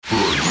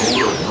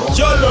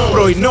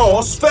Πρωινό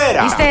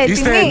σφαίρα.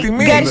 Είστε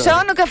έτοιμοι?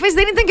 Γκαρσόν, ο καφές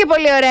δεν ήταν και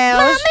πολύ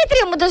ωραίος. Μα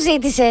μέτριο μου το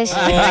ζήτησες.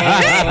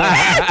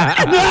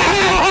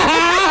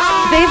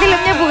 Θα ήθελα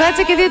μια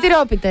μπουγάτσα και 2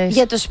 τυρόπιτες.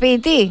 Για το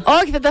σπίτι?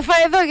 Όχι, θα τα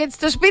φάω εδώ, γιατί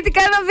στο σπίτι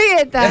κάνω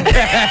δίαιτα.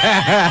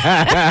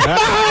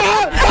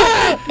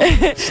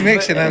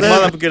 Συνέχισε να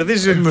ομάδα που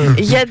κερδίζει.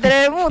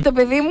 Γιατρέ μου, το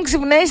παιδί μου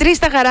ξυπνάει 3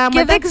 τα χαράματα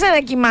και δεν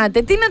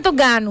ξανακοιμάται. Τι να τον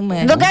κάνουμε?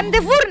 Τον κάνετε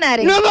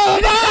φούρναρη.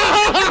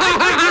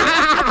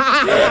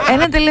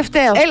 Ένα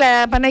τελευταίο.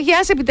 Έλα, Παναγιά,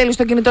 άσε επιτέλους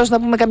το κινητό σου να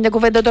πούμε καμιά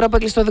κουβέντα τώρα που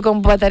έκλεισε το δικό μου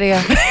μπαταρία.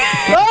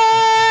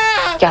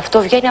 Και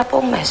αυτό βγαίνει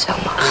από μέσα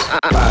μας.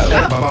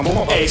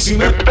 6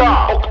 με 7,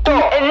 8,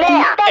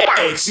 9,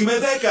 10. 6 με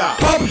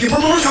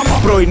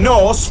 10.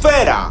 Πρωινό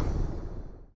σφαίρα.